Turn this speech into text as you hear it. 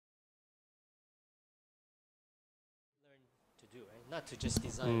do, right? Not to just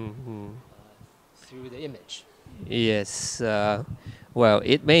design through the image. Yes. Well,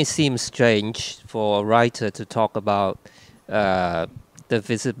 it may seem strange for a writer to talk about the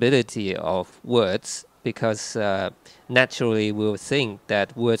visibility of words because naturally we'll think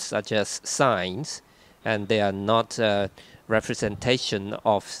that words are just signs and they are not a representation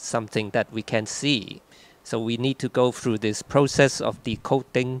of something that we can see. So we need to go through this process of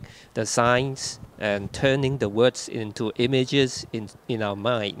decoding the signs and turning the words into images in our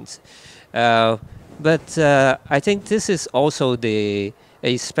minds. But I think this is also a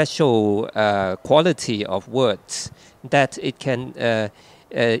special quality of words that it can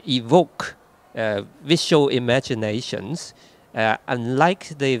evoke visual imaginations, unlike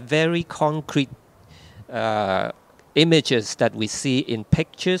the very concrete images that we see in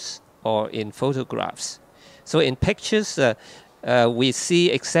pictures or in photographs. So in pictures, we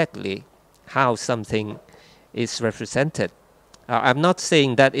see exactly how something is represented. I'm not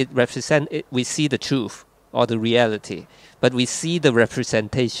saying that we see the truth or the reality, but we see the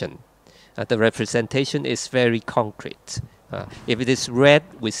representation. The representation is very concrete. If it is red,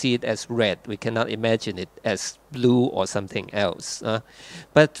 we see it as red. We cannot imagine it as blue or something else.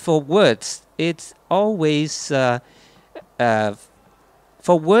 But for words, it's always, for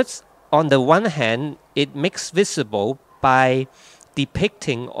words, on the one hand, it makes visible by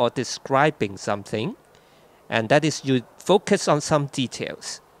depicting or describing something, and that is you focus on some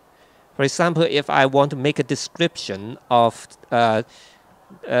details. For example, if I want to make a description of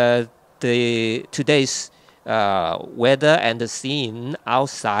today's weather and the scene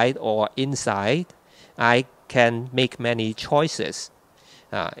outside or inside, I can make many choices.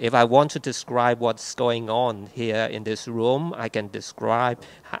 If I want to describe what's going on here in this room, I can describe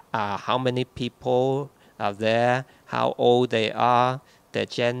how many people are there, how old they are, their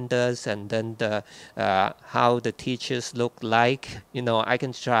genders, and then how the teachers look like. I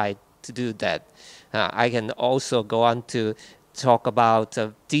can try to do that. I can also go on to talk about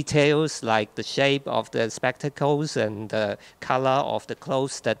details like the shape of the spectacles and the color of the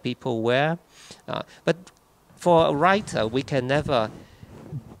clothes that people wear. But for a writer, we can never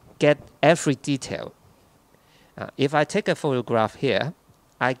get every detail. If I take a photograph here,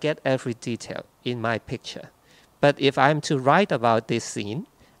 I get every detail in my picture. But if I'm to write about this scene,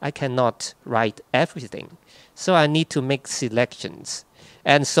 I cannot write everything. So I need to make selections.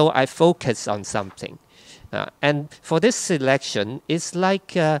 And so I focus on something. And for this selection, it's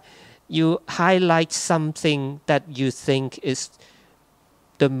like you highlight something that you think is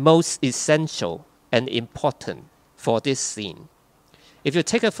the most essential and important for this scene. If you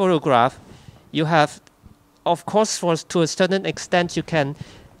take a photograph, you have, of course, to a certain extent, you can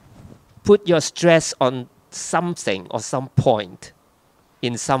put your stress on something or some point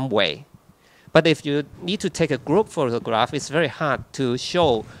in some way. But if you need to take a group photograph, it's very hard to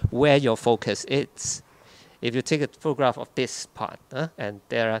show where your focus is. If you take a photograph of this part, and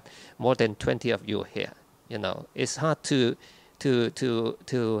there are more than 20 of you here, it's hard to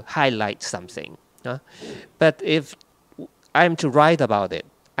highlight something. But if I'm to write about it,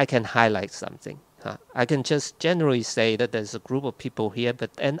 I can highlight something. I can just generally say that there's a group of people here,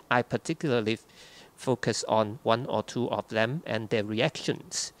 but then I particularly focus on one or two of them and their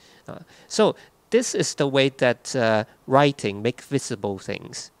reactions. So this is the way that writing makes visible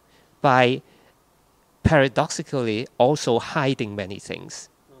things, by paradoxically also hiding many things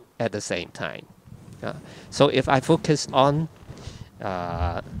at the same time. So if I focus on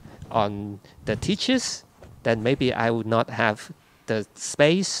the teachers, then maybe I would not have the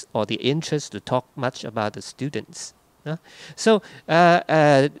space or the interest to talk much about the students. So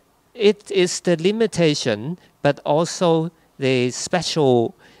it is the limitation, but also the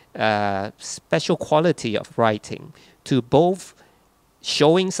special quality of writing to both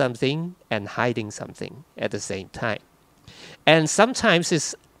showing something and hiding something at the same time. And sometimes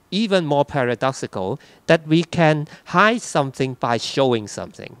it's even more paradoxical that we can hide something by showing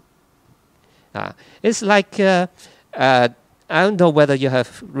something. It's like, I don't know whether you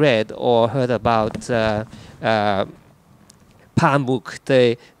have read or heard about Pamuk,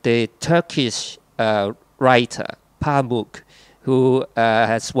 the Turkish writer, Pamuk, who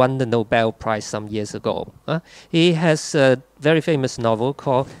has won the Nobel Prize some years ago. He has a very famous novel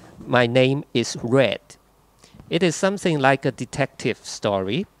called My Name is Red. It is something like a detective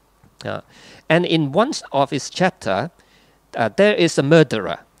story. And in one of his chapters, there is a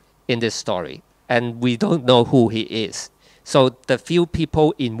murderer in this story, and we don't know who he is. So the few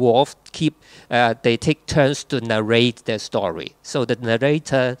people involved they take turns to narrate their story. So the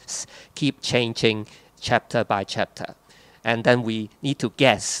narrators keep changing chapter by chapter. And then we need to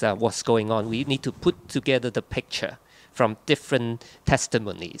guess what's going on. We need to put together the picture from different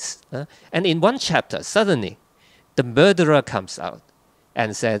testimonies. And in one chapter, suddenly, the murderer comes out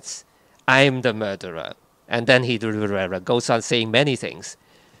and says, I'm the murderer. And then he goes on saying many things.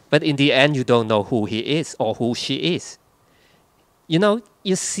 But in the end, you don't know who he is or who she is. You know,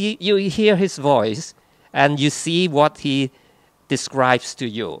 you hear his voice and you see what he describes to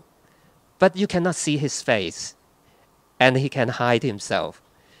you. But you cannot see his face. And he can hide himself.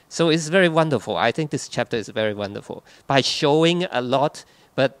 So it's very wonderful. I think this chapter is very wonderful. By showing a lot,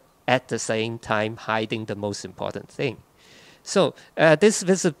 but at the same time hiding the most important thing. So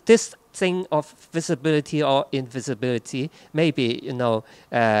this thing of visibility or invisibility, maybe, you know,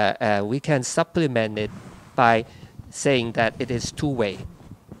 we can supplement it by saying that it is two-way.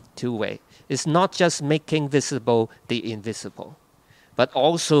 Two-way. It's not just making visible the invisible, but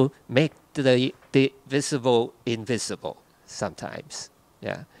also make the visible invisible sometimes.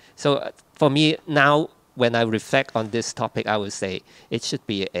 Yeah. So for me now, when I reflect on this topic, I would say it should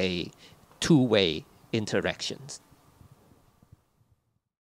be a two-way interaction.